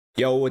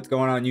Yo, what's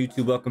going on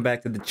YouTube? Welcome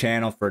back to the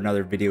channel for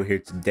another video here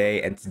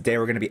today. And today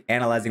we're going to be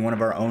analyzing one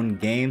of our own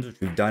games,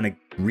 which we've done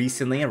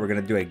recently, and we're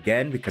going to do it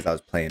again because I was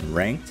playing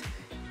ranked.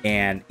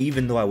 And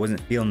even though I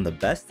wasn't feeling the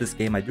best this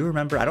game, I don't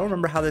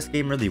remember how this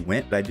game really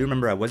went, but I do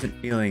remember I wasn't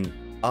feeling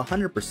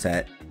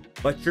 100%.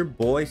 But your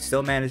boy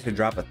still managed to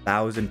drop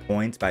 1,000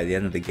 points by the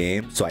end of the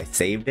game. So I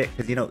saved it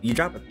because, you know, you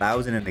drop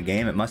 1,000 in the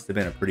game, it must have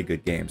been a pretty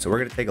good game. So we're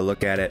going to take a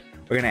look at it.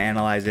 We're going to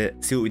analyze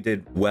it, see what we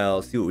did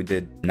well, see what we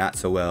did not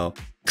so well.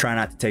 Try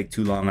not to take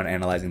too long on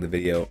analyzing the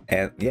video.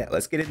 And yeah,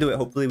 let's get into it.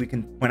 Hopefully we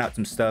can point out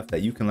some stuff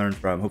that you can learn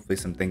from. Hopefully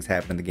some things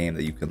happen in the game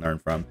that you can learn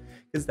from,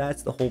 because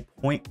that's the whole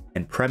point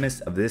and premise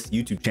of this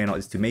YouTube channel,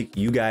 is to make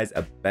you guys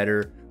a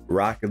better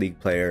Rocket League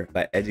player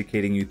by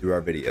educating you through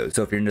our videos.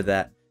 So if you're into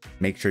that,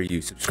 make sure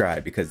you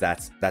subscribe, because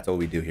that's what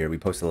we do here. We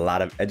post a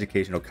lot of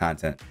educational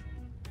content.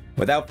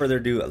 Without further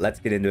ado,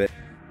 let's get into it.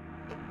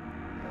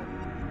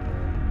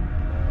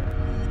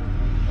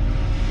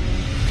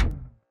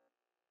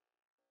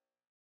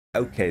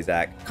 Okay,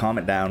 Zach, calm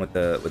it down with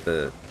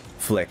the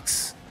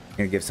flicks. I'm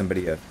gonna give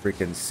somebody a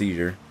freaking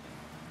seizure.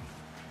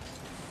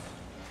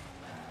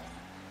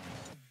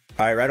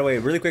 All right, right away,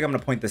 really quick, I'm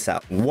gonna point this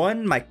out.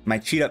 One, my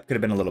cheat up could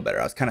have been a little better.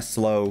 I was kind of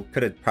slow.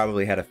 Could have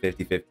probably had a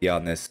 50-50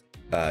 on this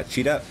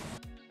cheat up.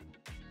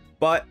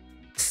 But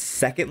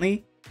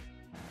secondly,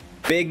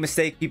 big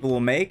mistake people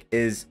will make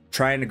is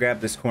trying to grab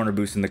this corner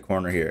boost in the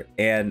corner here.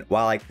 And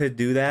while I could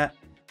do that,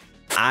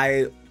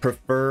 I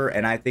prefer,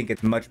 and I think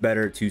it's much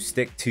better to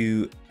stick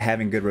to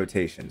having good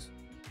rotations.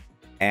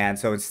 And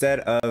so instead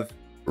of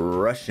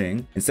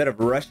rushing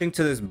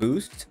to this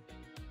boost,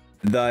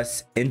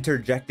 thus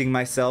interjecting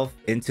myself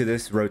into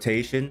this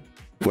rotation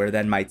where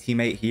then my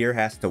teammate here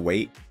has to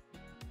wait,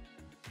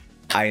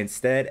 I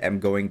instead am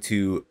going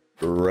to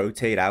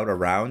rotate out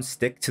around,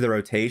 stick to the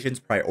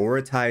rotations,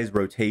 prioritize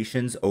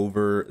rotations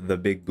over the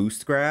big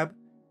boost grab,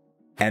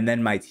 and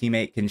then my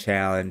teammate can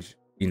challenge,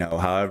 you know,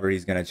 however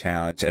he's going to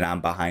challenge, and I'm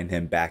behind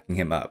him, backing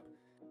him up.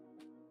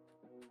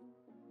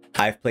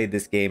 I've played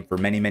this game for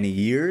many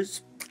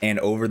years, and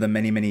over the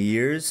many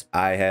years,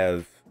 I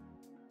have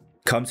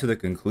come to the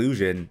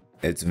conclusion,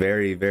 it's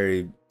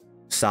very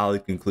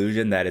solid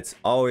conclusion, that it's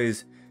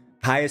always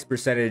highest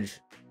percentage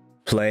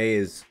play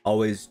is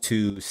always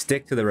to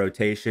stick to the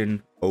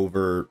rotation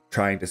over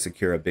trying to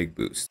secure a big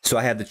boost. So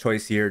I had the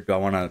choice here. Do I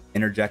want to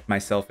interject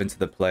myself into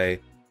the play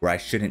where I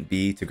shouldn't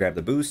be to grab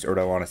the boost, or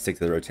do I want to stick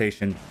to the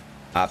rotation,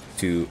 opt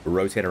to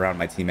rotate around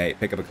my teammate,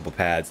 pick up a couple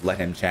pads, let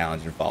him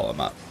challenge and follow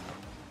him up?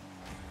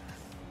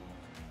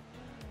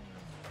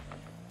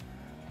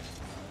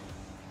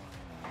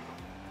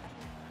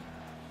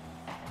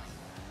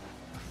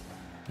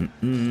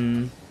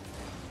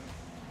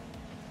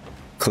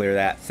 Clear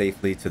that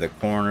safely to the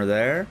corner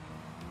there.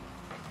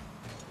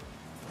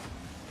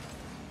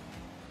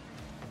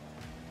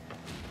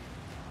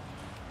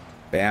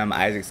 Bam,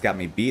 Isaac's got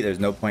me beat. There's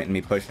no point in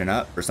me pushing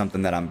up for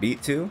something that I'm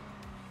beat to.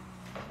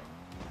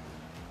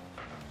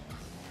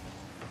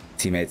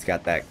 Teammate's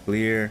got that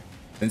clear.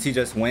 Since he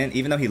just went,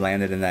 even though he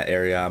landed in that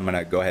area, I'm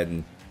gonna go ahead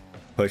and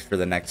push for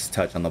the next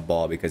touch on the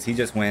ball because he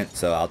just went,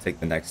 so I'll take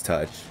the next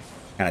touch.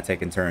 Kind of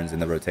taking turns in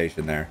the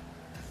rotation there.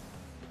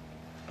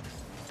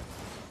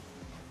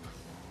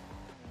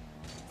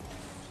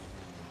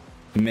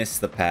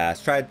 Missed the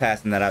pass. Tried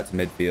passing that out to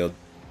midfield.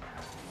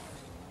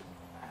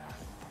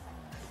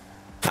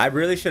 I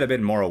really should have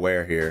been more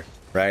aware here,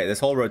 right? This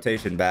whole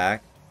rotation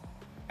back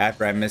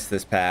after I missed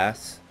this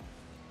pass.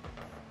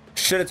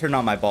 Should have turned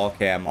on my ball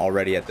cam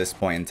already at this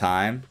point in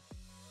time,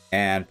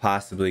 and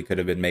possibly could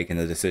have been making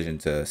the decision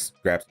to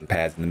grab some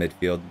pads in the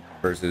midfield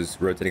versus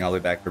rotating all the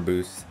way back for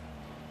boost.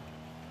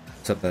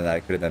 Something that I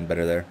could have done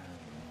better there.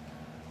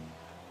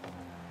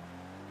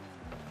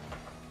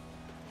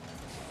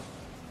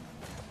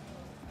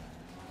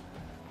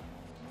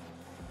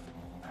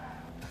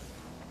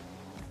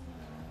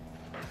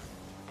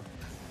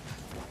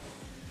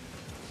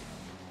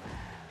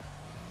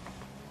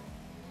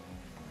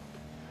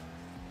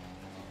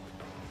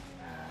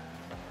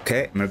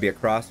 Okay, I'm going to be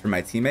across from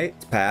my teammate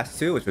to pass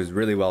to, which was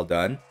really well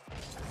done.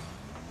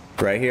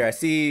 Right here, I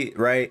see,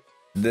 right,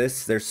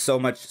 there's so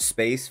much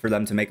space for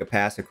them to make a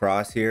pass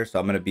across here, so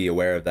I'm going to be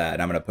aware of that,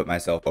 and I'm going to put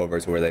myself over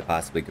to where they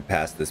possibly could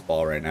pass this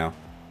ball right now.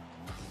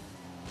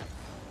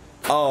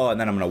 Oh, and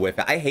then I'm going to whip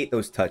it. I hate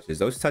those touches.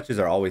 Those touches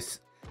are always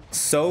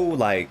so,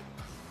 like,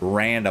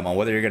 random on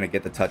whether you're going to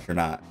get the touch or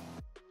not.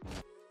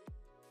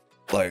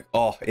 Like,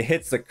 oh, it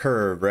hits the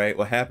curve, right?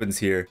 What happens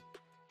here?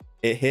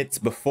 It hits,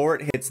 before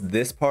it hits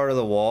this part of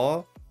the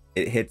wall,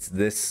 it hits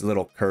this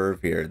little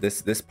curve here.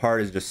 This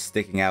part is just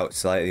sticking out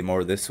slightly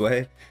more this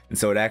way, and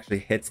so it actually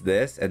hits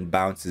this and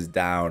bounces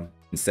down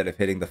instead of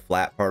hitting the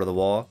flat part of the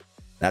wall.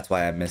 That's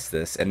why I missed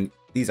this. And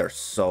these are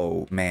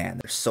so,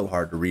 man, they're so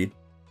hard to read.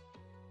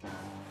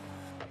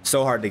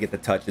 So hard to get the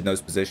touch in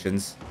those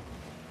positions.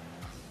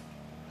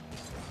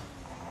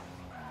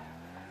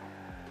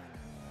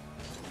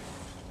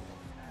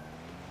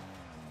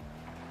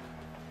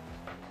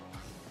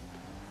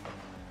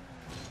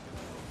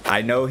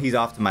 I know he's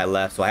off to my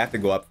left, so I have to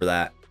go up for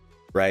that,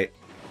 right?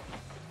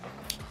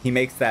 he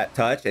makes that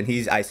touch, and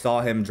I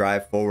saw him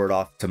drive forward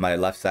off to my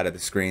left side of the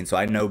screen, so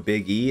I know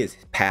Big E is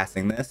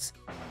passing this,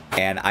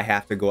 and I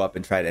have to go up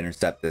and try to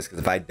intercept this, because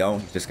if I don't,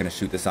 he's just going to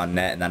shoot this on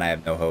net, and then I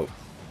have no hope.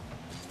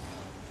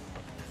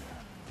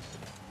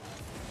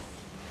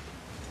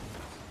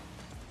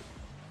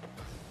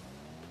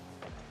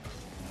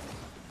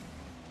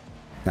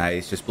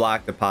 Nice, just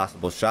blocked a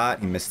possible shot.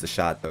 He missed the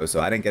shot though,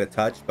 so I didn't get a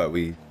touch, but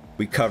we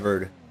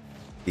covered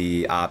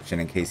the option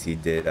in case he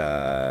did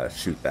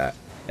shoot that.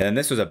 And then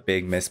this was a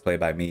big misplay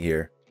by me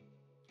here.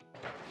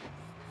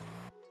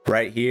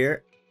 Right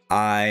here,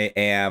 I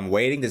am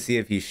waiting to see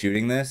if he's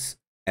shooting this,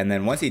 and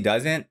then once he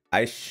doesn't,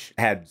 I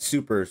had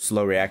super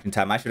slow reaction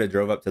time. I should have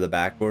drove up to the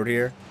backboard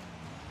here,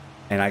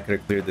 and I could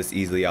have cleared this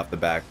easily off the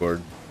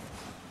backboard.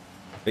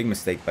 Big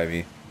mistake by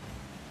me.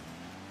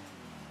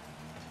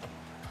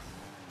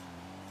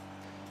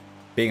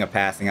 Being a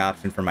passing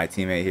option for my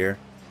teammate here.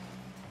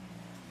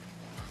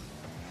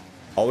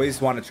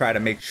 Always want to try to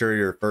make sure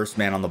your first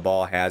man on the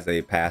ball has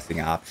a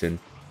passing option,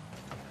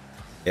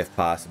 if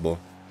possible.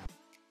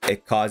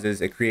 It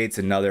creates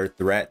another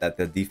threat that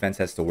the defense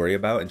has to worry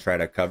about and try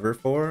to cover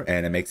for,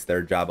 and it makes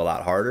their job a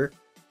lot harder,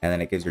 and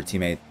then it gives your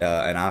teammate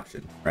an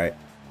option, right?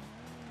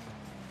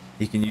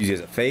 He can use you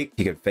as a fake.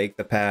 He can fake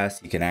the pass.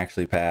 He can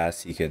actually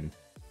pass. He can,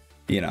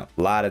 you know,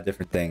 a lot of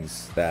different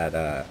things that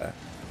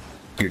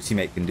your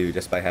teammate can do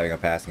just by having a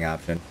passing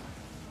option.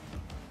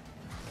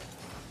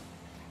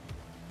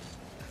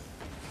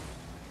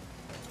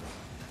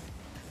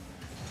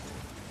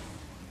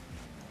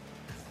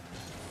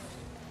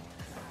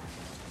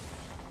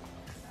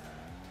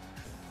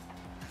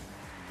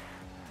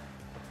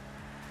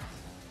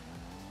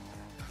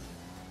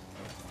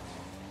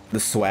 The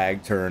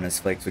swag turn, as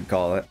Flakes would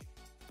call it.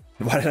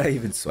 Why did I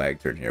even swag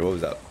turn here? What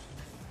was up?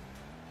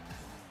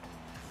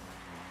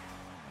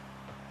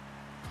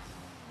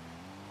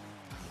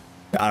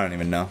 I don't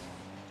even know.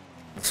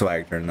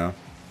 Swag turn though.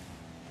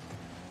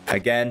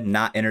 Again,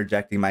 not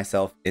interjecting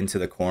myself into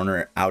the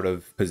corner, out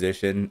of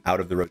position, out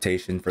of the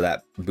rotation for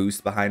that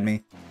boost behind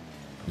me.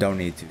 Don't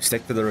need to.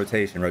 Stick to the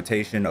rotation.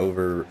 Rotation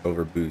over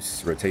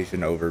boosts.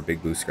 Rotation over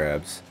big boost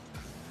grabs.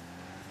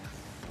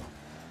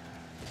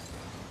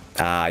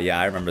 Ah, yeah,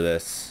 I remember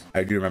this.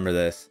 I do remember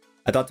this.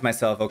 I thought to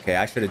myself, okay,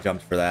 I should have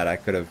jumped for that. I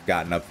could have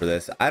gotten up for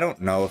this. I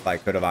don't know if I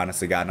could have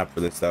honestly gotten up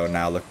for this though,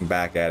 now looking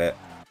back at it.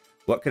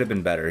 What could have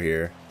been better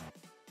here?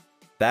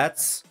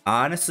 That's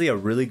honestly a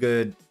really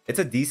good, it's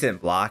a decent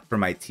block for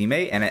my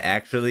teammate, and it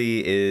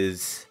actually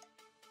is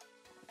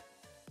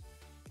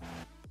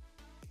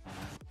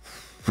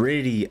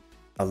pretty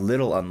a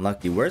little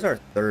unlucky. Where's our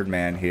third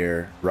man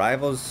here?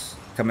 Rivals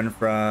coming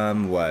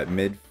from what,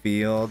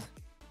 midfield?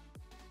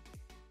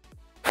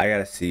 I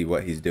gotta see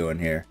what he's doing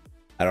here.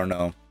 I don't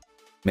know.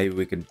 Maybe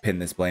we could pin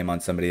this blame on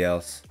somebody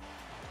else.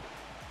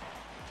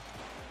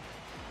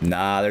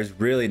 Nah, there's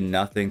really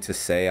nothing to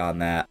say on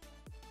that.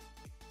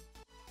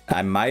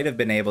 I might have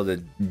been able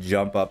to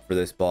jump up for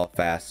this ball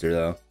faster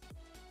though,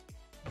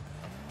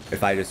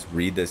 if I just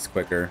read this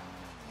quicker.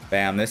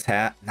 Bam, this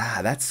hat.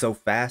 Nah, that's so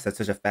fast. That's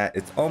such a fat.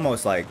 It's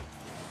almost like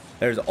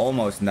there's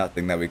almost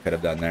nothing that we could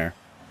have done there.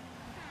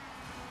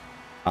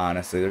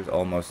 Honestly, there's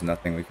almost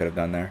nothing we could have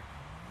done there.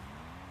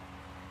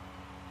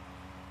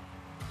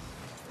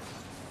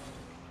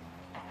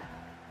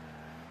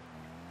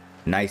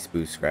 Nice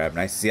boost grab.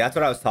 Nice. See, that's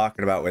what I was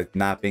talking about with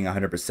not being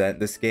 100%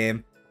 this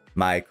game.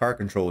 My car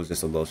control was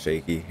just a little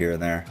shaky here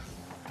and there.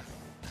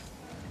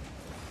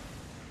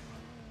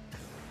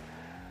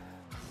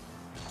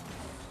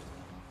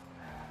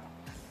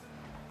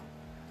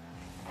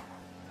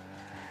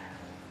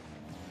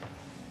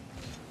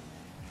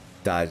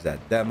 Dodge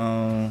that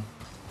demo.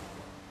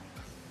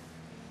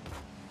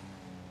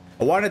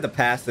 I wanted to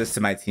pass this to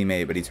my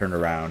teammate, but he turned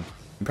around.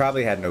 He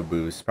probably had no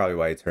boost. Probably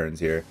why he turns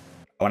here.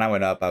 When I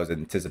went up, I was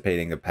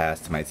anticipating the pass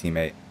to my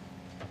teammate.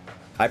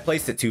 I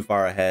placed it too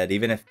far ahead,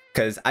 even if,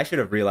 because I should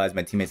have realized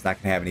my teammate's not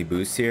going to have any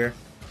boosts here.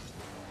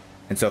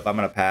 And so if I'm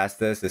going to pass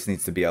this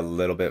needs to be a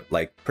little bit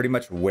like pretty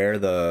much where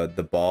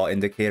the ball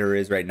indicator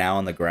is right now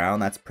on the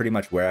ground. That's pretty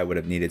much where I would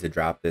have needed to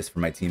drop this for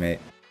my teammate.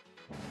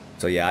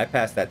 So yeah, I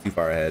passed that too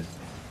far ahead.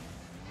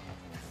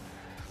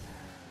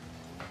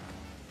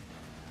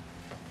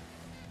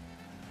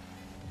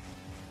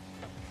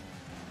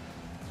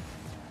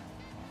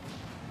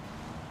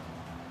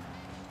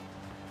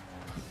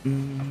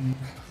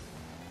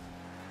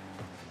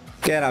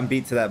 Again, I'm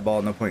beat to that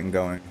ball, no point in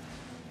going.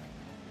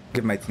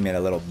 Give my teammate a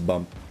little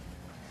bump.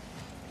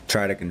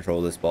 Try to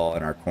control this ball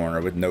in our corner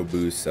with no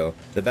boost. So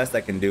the best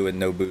I can do with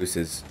no boost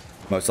is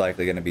most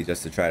likely going to be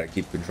just to try to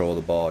keep control of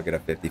the ball, get a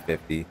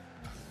 50-50.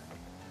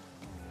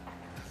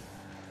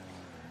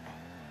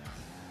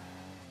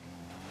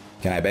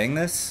 Can I bang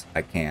this?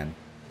 I can.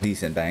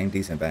 Decent bang,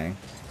 decent bang.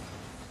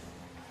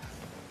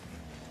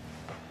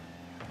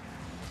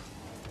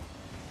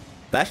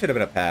 That should have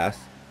been a pass.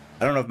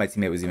 I don't know if my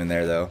teammate was even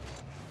there though.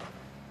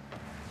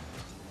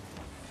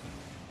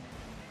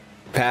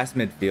 Pass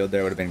midfield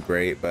there would have been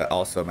great, but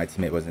also my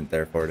teammate wasn't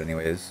there for it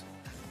anyways.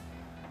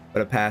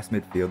 But a pass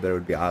midfield there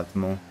would be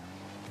optimal.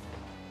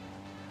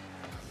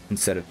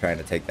 instead of trying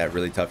to take that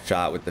really tough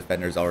shot with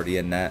defenders already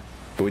in net.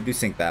 But we do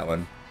sink that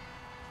one.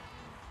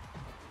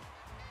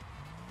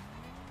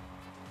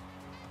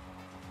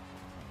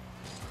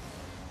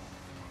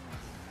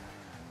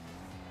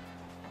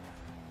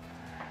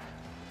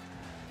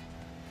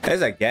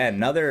 There's again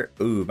another.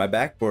 Ooh, my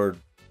backboard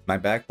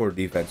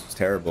defense was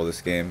terrible this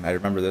game. I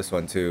remember this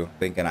one too,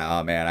 thinking,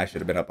 oh man, I should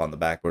have been up on the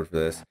backboard for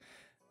this.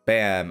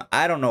 Bam.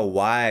 I don't know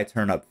why I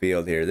turn up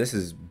field here. This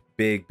is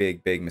big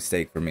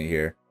mistake for me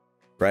here,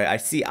 right? I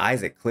see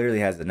Isaac clearly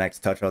has the next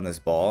touch on this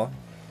ball,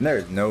 and there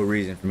is no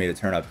reason for me to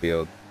turn up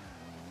field.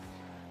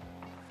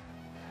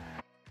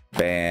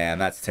 Bam.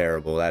 That's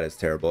terrible. That is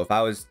terrible.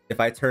 If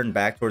I turned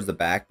back towards the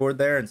backboard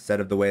there instead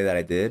of the way that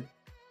I did,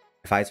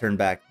 if I turn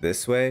back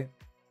this way,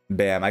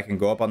 bam, I can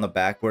go up on the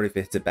backboard if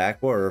it hits it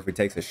backboard, or if he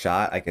takes a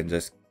shot, I can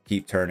just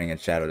keep turning and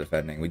shadow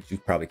defending. You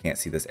probably can't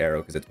see this arrow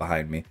because it's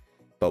behind me.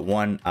 But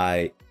one,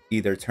 I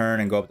either turn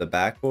and go up the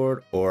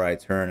backboard, or I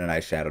turn and I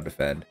shadow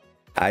defend.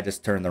 I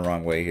just turned the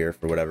wrong way here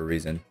for whatever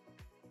reason.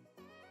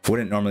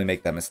 Wouldn't normally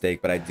make that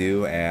mistake, but I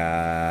do,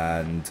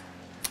 and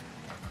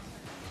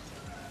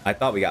I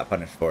thought we got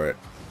punished for it.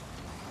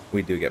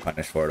 We do get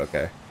punished for it,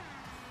 okay.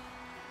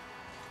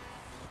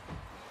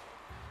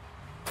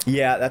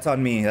 Yeah, that's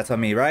on me. That's on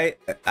me, right?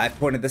 I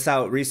pointed this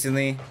out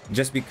recently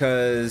just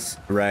because,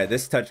 right,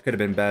 this touch could have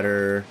been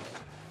better.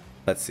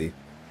 Let's see.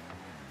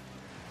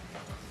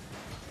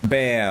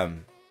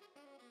 Bam.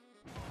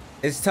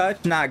 His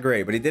touch, not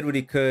great, but he did what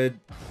he could.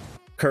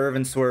 Curve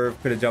and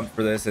swerve, could have jumped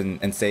for this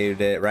and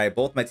saved it, right?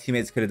 Both my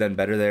teammates could have done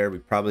better there. We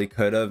probably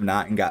could have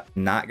not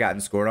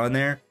gotten scored on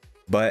there,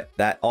 but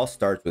that all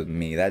starts with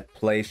me. That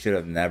play should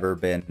have never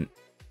been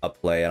a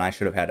play, and I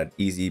should have had an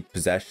easy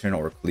possession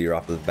or clear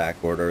off of the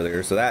backboard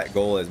earlier. So that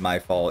goal is my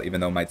fault,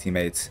 even though my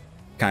teammates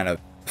kind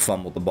of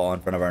fumbled the ball in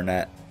front of our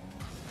net.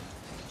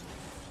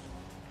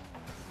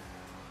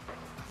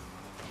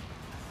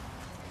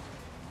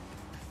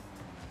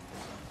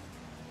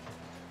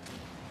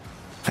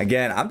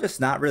 Again, I'm just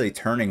not really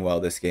turning well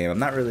this game. I'm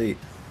not really,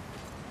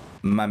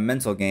 my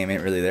mental game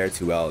ain't really there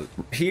too well.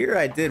 Here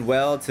I did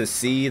well to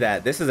see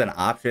that this is an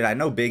option. I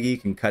know Big E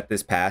can cut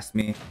this past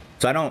me,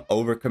 so I don't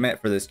overcommit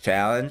for this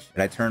challenge,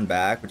 and I turn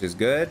back, which is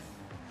good.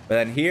 But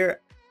then here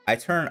I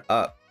turn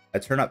up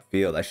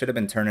field. I should have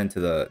been turning to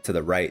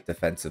the right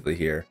defensively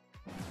here.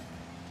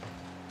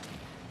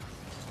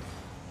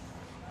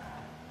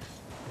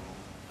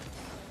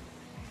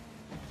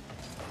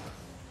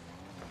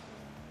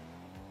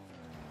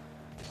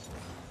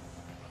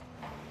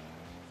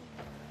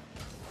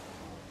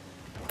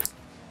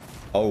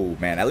 Oh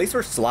man, at least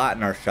we're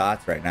slotting our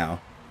shots right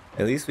now.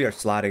 At least we are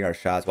slotting our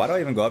shots. Why do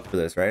I even go up for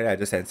this, right? I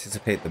just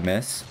anticipate the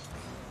miss.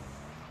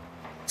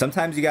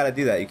 Sometimes you got to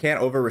do that. You can't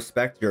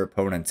over-respect your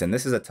opponents, and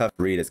this is a tough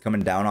read. It's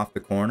coming down off the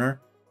corner.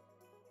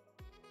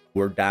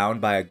 We're down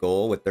by a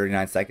goal with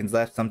 39 seconds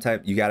left.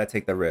 Sometimes you got to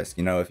take the risk.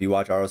 You know, if you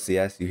watch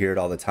RLCS, you hear it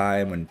all the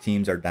time when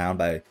teams are down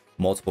by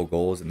multiple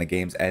goals and the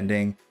game's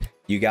ending.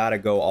 You got to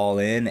go all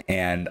in,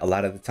 and a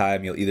lot of the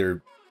time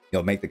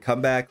you'll make the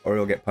comeback or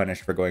you'll get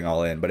punished for going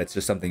all in, but it's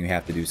just something you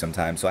have to do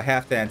sometimes. So I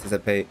have to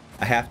anticipate.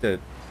 I have to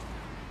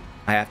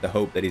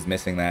hope that he's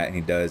missing that, and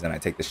he does, and I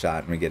take the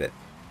shot and we get it.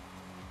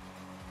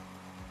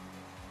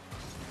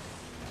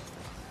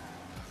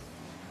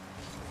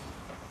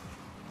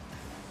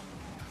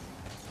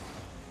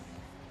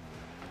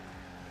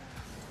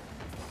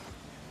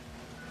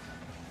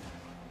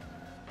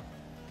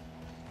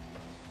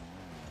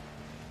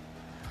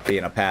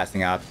 Being a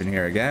passing option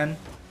here again.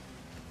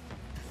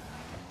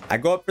 I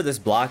go up for this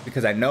block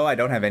because I know I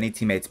don't have any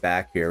teammates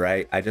back here,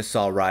 right? I just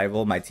saw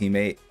Rival, my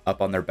teammate,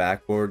 up on their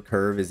backboard.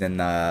 Curve is in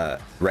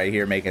right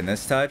here making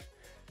this touch.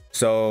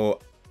 So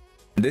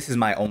this is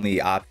my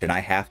only option. I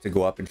have to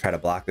go up and try to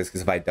block this,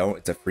 because if I don't,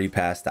 it's a free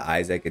pass to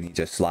Isaac and he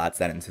just slots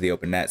that into the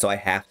open net. So I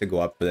have to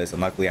go up for this,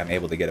 and luckily I'm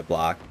able to get it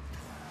blocked.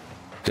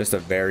 Just a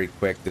very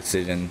quick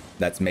decision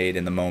that's made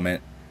in the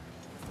moment.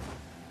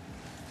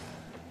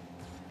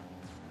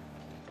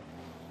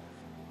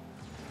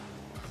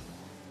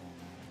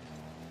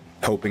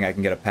 Hoping I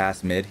can get a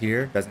pass mid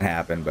here. Doesn't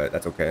happen, but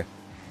that's okay.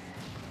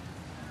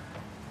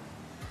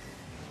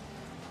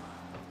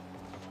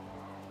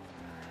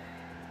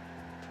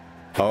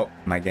 Oh,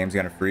 my game's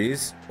gonna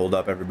freeze. Hold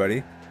up,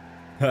 everybody.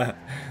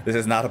 This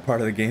is not a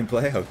part of the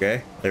gameplay.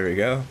 Okay, there we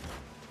go.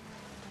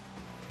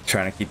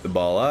 Trying to keep the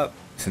ball up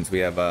since we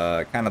have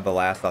kind of the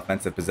last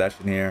offensive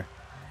possession here.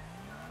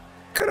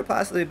 Could have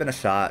possibly been a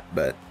shot,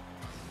 but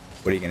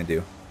what are you gonna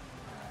do?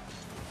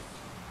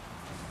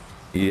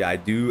 Yeah, I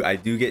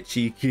do get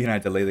cheeky and I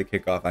delay the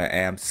kickoff. I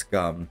am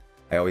scum.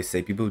 I always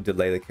say people who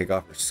delay the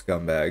kickoff are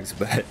scumbags,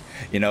 but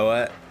you know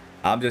what?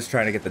 I'm just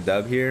trying to get the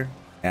dub here,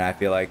 and I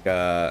feel like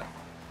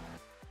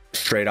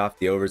straight off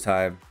the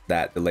overtime,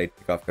 that delayed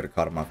kickoff could have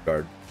caught him off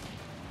guard.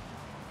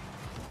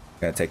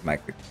 Gonna take my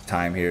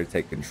time here,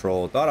 take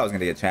control. Thought I was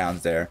gonna get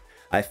challenged there.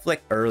 I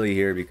flicked early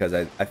here because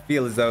I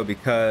feel as though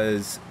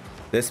because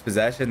this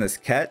possession, this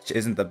catch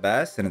isn't the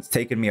best, and it's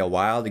taken me a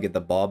while to get the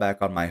ball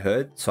back on my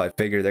hood. So I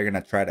figure they're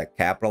going to try to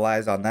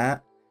capitalize on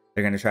that.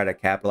 they're going to try to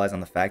capitalize on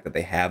the fact that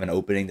they have an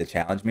opening to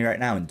challenge me right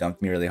now and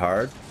dunk me really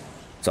hard.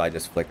 So I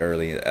just flick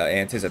early,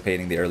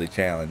 anticipating the early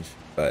challenge,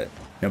 but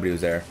nobody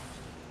was there.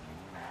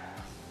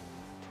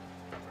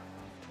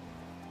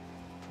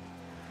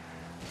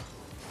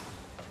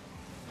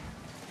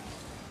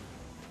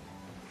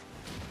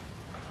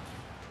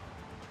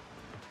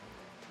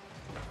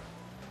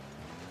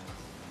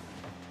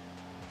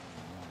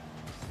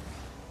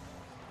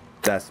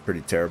 That's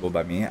pretty terrible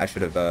by me. I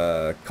should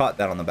have caught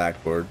that on the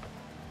backboard.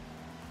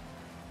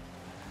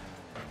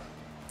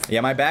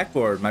 Yeah, my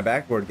backboard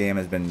game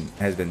has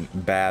been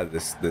bad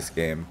this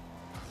game.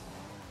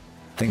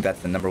 I think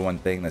that's the #1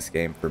 thing this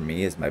game for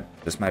me is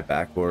my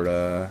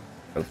backboard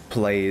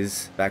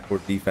plays,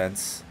 backboard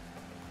defense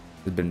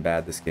has been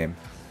bad this game.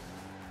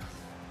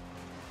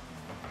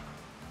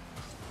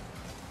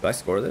 Do I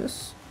score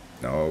this?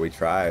 No, we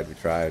tried.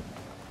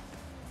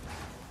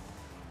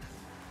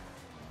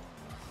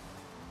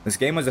 This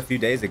game was a few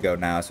days ago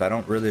now, so I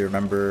don't really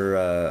remember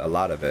a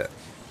lot of it.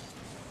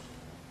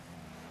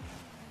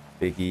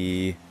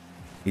 Biggie,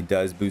 he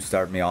does boost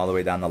start me all the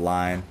way down the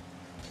line.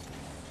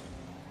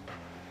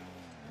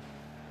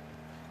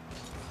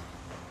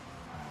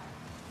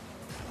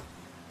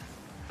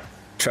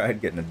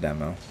 Tried getting a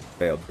demo,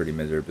 failed pretty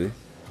miserably.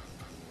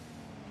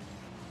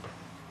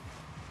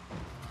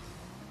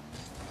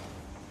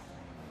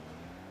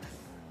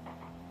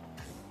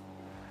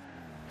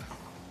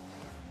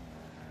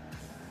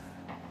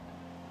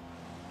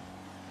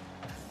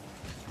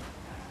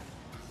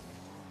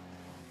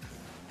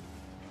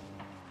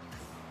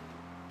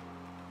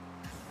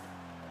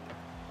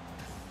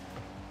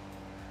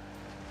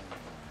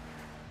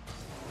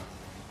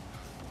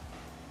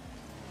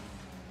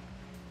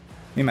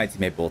 Me and my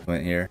teammate both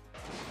went here.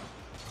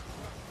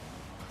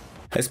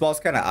 This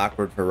ball's kind of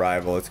awkward for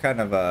Rival. It's kind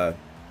of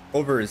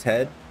over his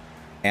head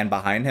and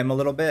behind him a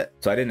little bit,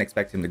 so I didn't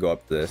expect him to go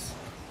up to this.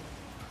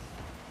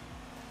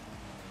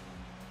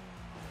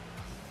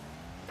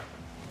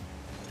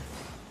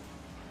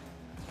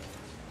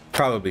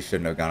 Probably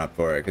shouldn't have gone up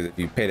for it, because if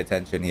you paid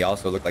attention, he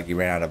also looked like he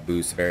ran out of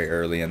boost very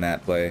early in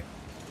that play.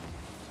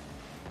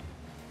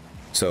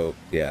 So,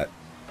 yeah,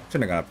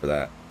 shouldn't have gone up for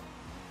that.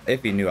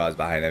 If he knew I was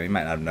behind him, he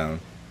might not have known.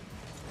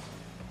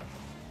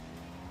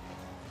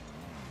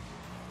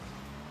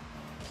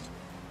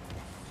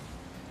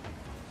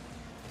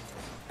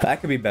 That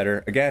could be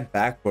better. Again,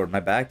 backboard. My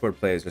backboard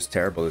play is just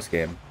terrible this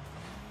game.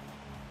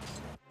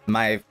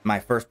 My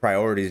first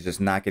priority is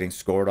just not getting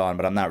scored on,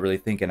 but I'm not really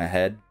thinking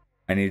ahead.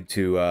 I need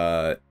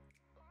to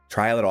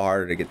try a little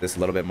harder to get this a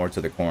little bit more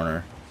to the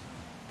corner.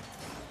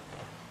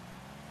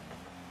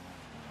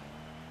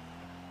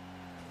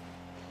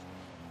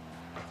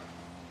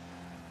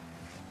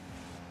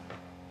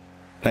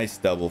 Nice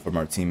double from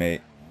our teammate.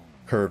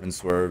 Curve and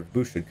swerve.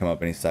 Boost should come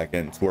up any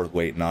second. It's worth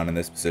waiting on in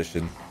this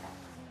position.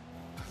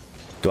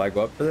 Do I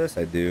go up for this?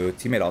 I do.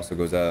 Teammate also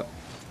goes up.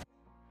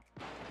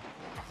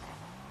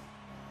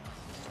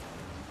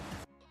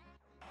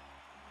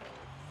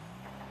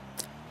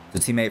 The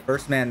teammate,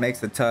 first man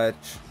makes the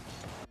touch.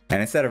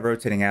 And instead of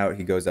rotating out,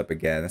 he goes up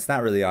again. It's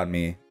not really on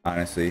me,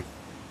 honestly.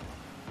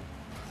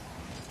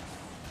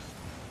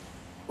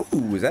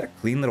 Ooh, is that a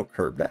clean little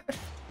curb dash?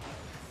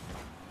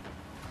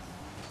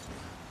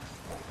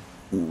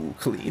 Ooh,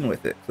 clean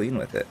with it, clean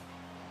with it.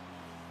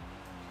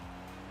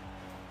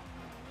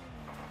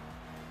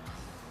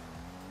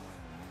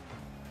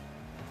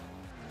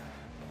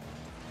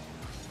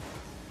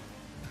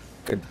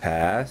 Good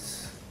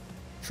pass.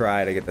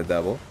 Try to get the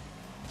double.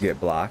 Get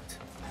blocked.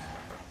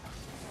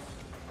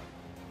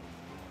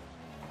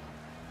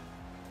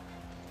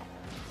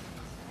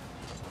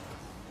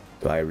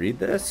 Do I read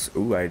this?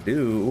 Ooh, I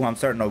do. Ooh, I'm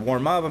starting to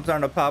warm up. I'm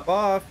starting to pop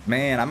off.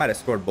 Man, I might have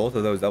scored both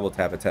of those double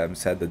tap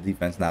attempts had the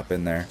defense not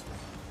been there.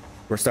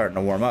 We're starting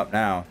to warm up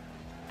now.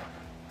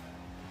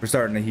 We're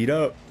starting to heat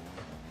up.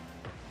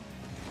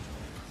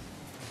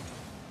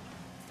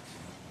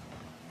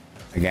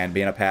 Again,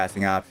 being a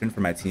passing option for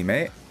my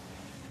teammate.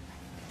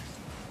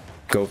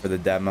 Go for the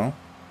demo.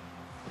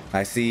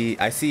 I see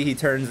he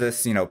turns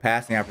this, you know,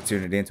 passing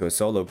opportunity into a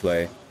solo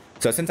play.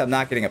 So since I'm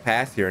not getting a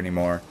pass here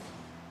anymore,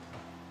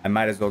 I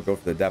might as well go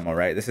for the demo,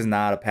 right? This is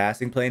not a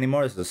passing play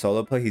anymore. This is a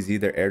solo play. He's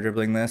either air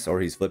dribbling this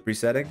or he's flip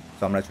resetting.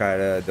 So I'm going to try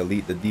to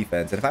delete the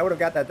defense. And if I would have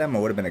got that demo,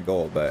 it would have been a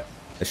goal. But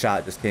the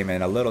shot just came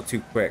in a little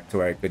too quick to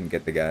where I couldn't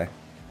get the guy.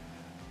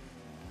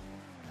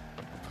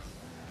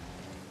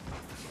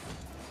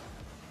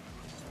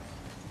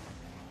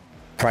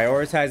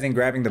 Prioritizing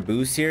grabbing the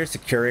boost here,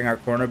 securing our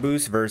corner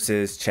boost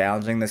versus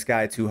challenging this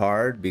guy too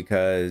hard,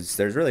 because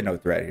there's really no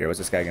threat here. What's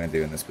this guy going to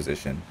do in this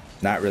position?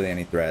 Not really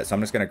any threat. So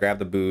I'm just going to grab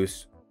the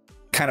boost,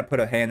 kind of put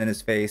a hand in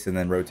his face, and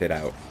then rotate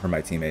out for my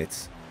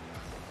teammates.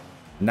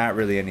 Not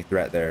really any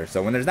threat there.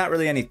 So when there's not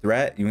really any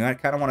threat, you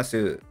kind of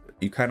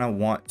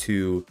want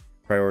to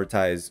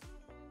prioritize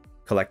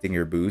collecting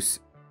your boost,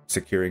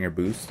 securing your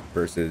boost,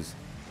 versus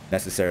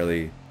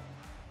necessarily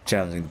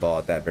challenging the ball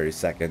at that very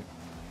second.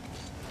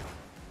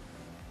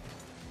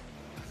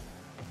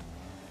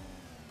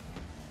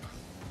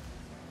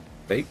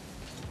 Fake.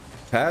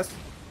 Pass.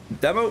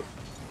 Demo.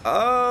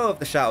 Oh, if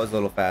the shot was a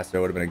little faster,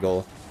 it would have been a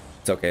goal.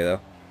 It's okay, though.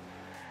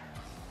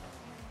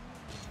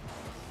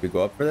 We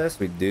go up for this.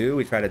 We do.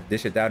 We try to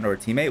dish it down to our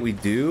teammate. We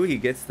do. He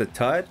gets the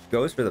touch.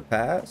 Goes for the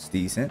pass.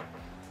 Decent.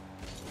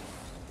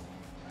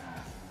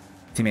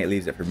 Teammate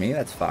leaves it for me.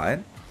 That's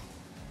fine.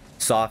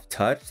 Soft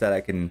touch that I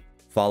can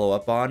follow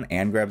up on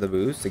and grab the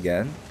boost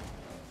again.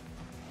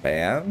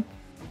 Bam.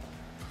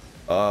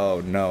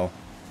 Oh, no.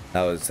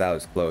 That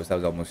was close. That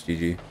was almost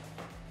GG.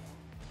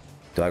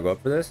 Do I go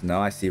up for this?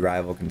 No, I see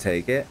rival can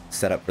take it.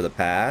 Set up for the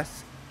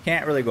pass.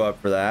 Can't really go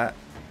up for that.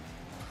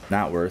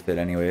 Not worth it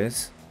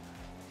anyways.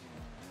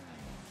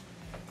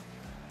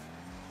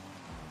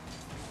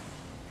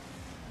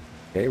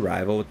 Okay,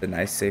 rival with the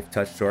nice safe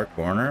touch to our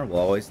corner. We'll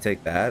always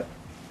take that.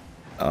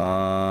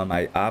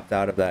 I opt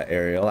out of that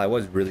aerial. I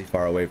was really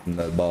far away from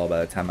the ball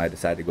by the time I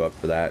decided to go up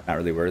for that. Not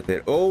really worth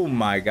it. Oh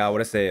my god,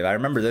 what a save. I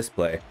remember this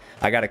play.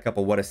 I got a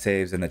couple what a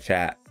saves in the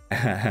chat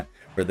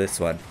for this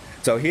one.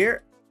 So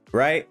here,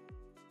 right,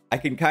 I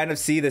can kind of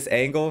see this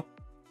angle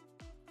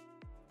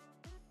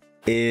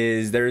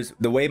is there's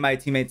the way my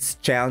teammate's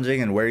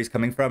challenging and where he's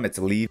coming from. It's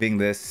leaving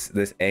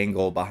this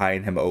angle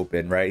behind him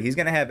open, right? He's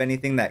gonna have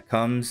anything that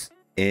comes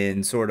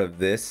in sort of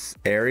this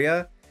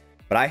area,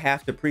 but I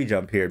have to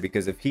pre-jump here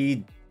because if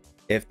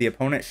the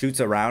opponent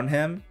shoots around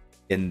him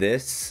in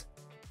this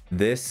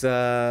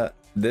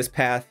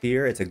path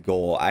here, it's a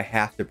goal. I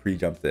have to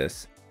pre-jump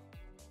this,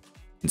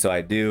 and so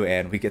I do,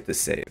 and we get the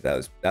save.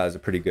 That was a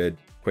pretty good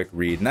quick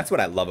read, and that's what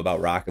I love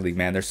about Rocket League,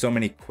 man. There's so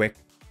many quick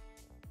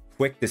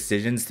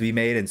decisions to be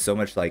made and so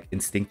much like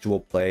instinctual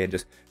play and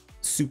just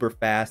super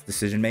fast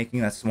decision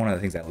making. That's one of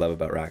the things I love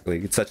about Rocket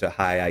League. It's such a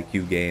high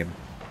IQ game.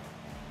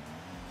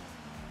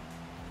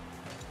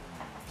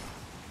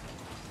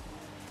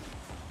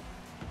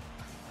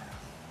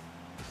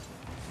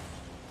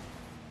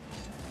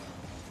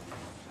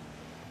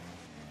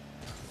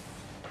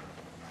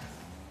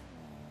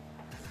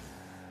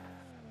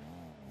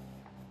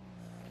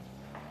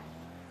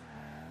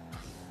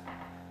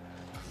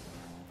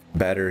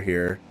 Better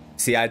here.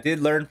 See, I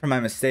did learn from my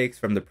mistakes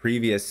from the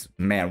previous,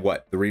 man,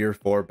 what, 3 or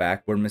 4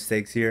 backboard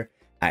mistakes here.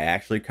 I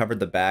actually covered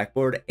the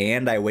backboard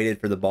and I waited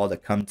for the ball to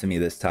come to me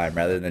this time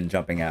rather than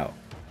jumping out.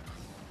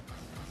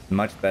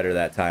 Much better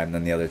that time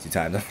than the other 2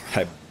 times.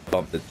 I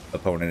bumped the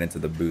opponent into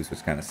the boost,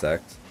 which kind of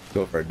sucks.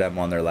 Go for a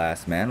demo on their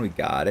last man. We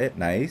got it.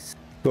 Nice.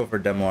 Go for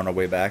a demo on our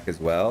way back as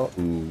well.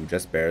 Ooh,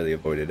 just barely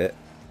avoided it.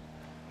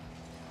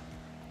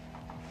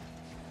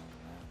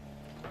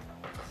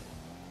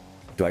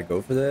 Do I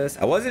go for this?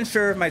 I wasn't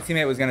sure if my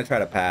teammate was going to try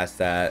to pass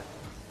that.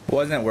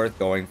 Wasn't worth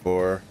going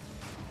for.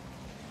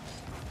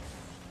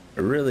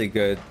 A really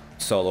good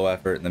solo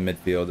effort in the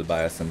midfield to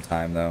buy us some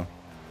time, though.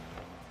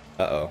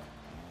 Uh-oh.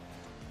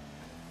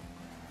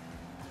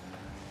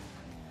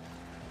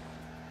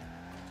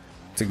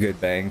 It's a good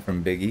bang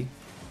from Biggie.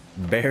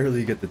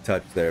 Barely get the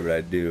touch there, but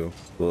I do.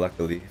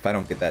 Luckily, if I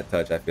don't get that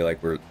touch, I feel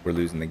like we're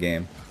losing the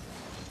game.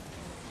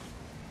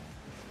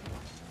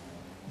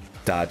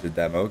 Dodge the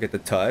demo, get the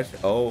touch.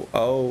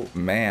 Oh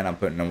man, I'm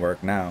putting in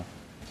work now.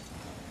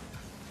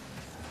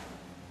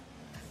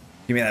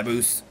 Give me that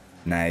boost.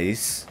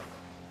 Nice.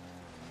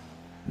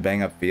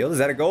 Bang up field. Is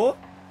that a goal?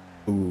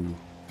 Ooh.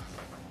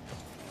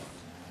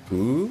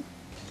 Ooh.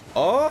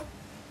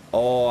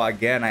 Oh,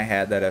 again, I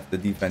had that if the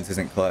defense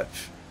isn't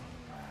clutch.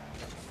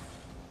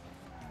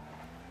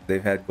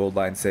 They've had gold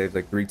line saves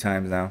like 3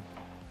 times now.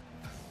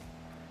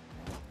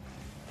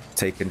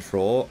 Take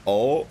control.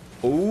 Oh,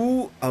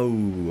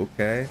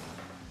 okay.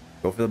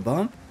 Go for the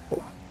bump.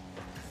 Oh.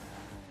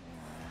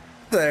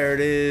 There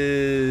it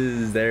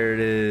is. There it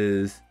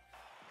is.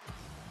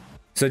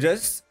 So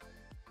just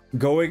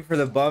going for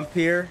the bump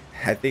here,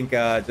 I think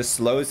just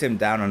slows him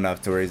down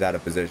enough to where he's out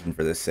of position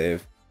for this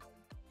save.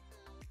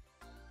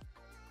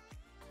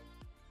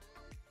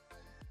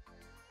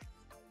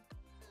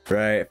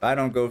 Right, if I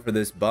don't go for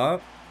this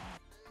bump,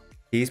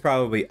 he's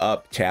probably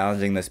up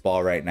challenging this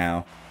ball right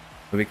now.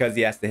 But because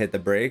he has to hit the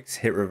brakes,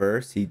 hit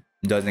reverse, he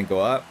doesn't go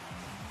up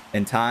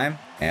in time,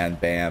 and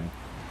bam.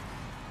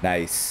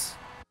 Nice.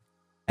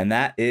 And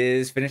that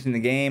is finishing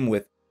the game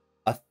with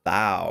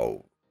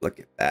 1,000. Look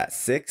at that.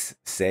 6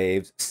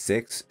 saves,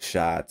 6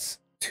 shots,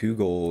 2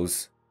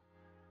 goals.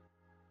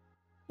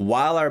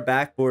 While our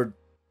backboard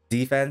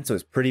defense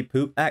was pretty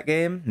poop that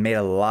game, made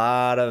a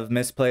lot of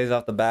misplays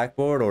off the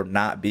backboard or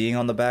not being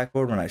on the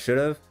backboard when I should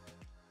have,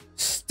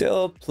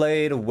 still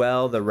played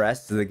well the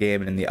rest of the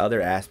game and in the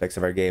other aspects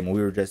of our game.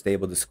 We were just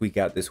able to squeak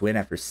out this win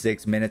after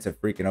 6 minutes of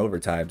freaking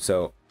overtime.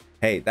 So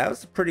hey, that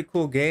was a pretty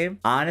cool game.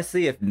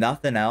 Honestly, if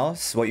nothing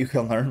else, what you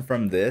can learn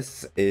from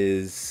this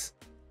is,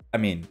 I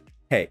mean,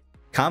 hey,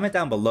 comment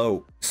down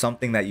below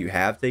something that you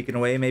have taken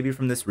away maybe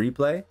from this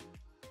replay.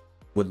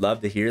 Would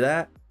love to hear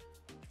that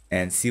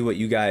and see what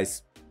you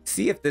guys,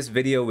 see if this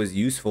video was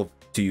useful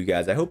to you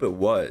guys. I hope it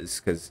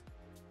was, because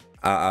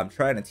I'm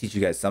trying to teach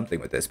you guys something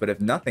with this. But if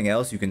nothing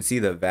else, you can see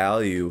the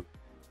value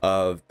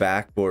of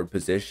backboard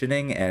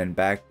positioning and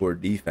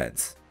backboard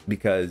defense,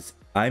 because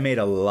I made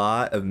a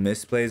lot of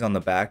misplays on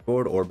the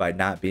backboard or by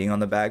not being on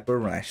the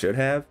backboard when I should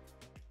have.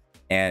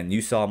 And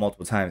you saw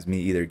multiple times me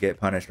either get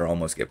punished or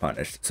almost get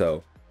punished.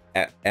 So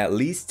at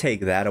least take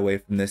that away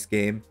from this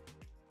game.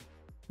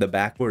 The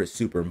backboard is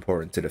super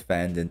important to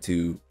defend and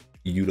to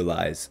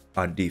utilize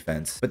on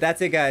defense. But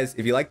that's it, guys.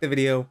 If you liked the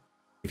video,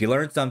 if you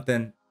learned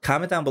something,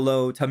 comment down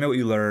below. Tell me what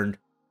you learned.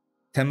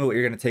 Tell me what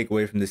you're going to take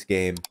away from this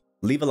game.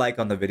 Leave a like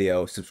on the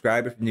video.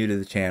 Subscribe if you're new to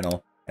the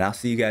channel. And I'll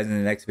see you guys in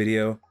the next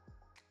video.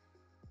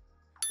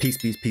 Peace,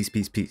 peace, peace,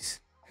 peace,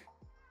 peace.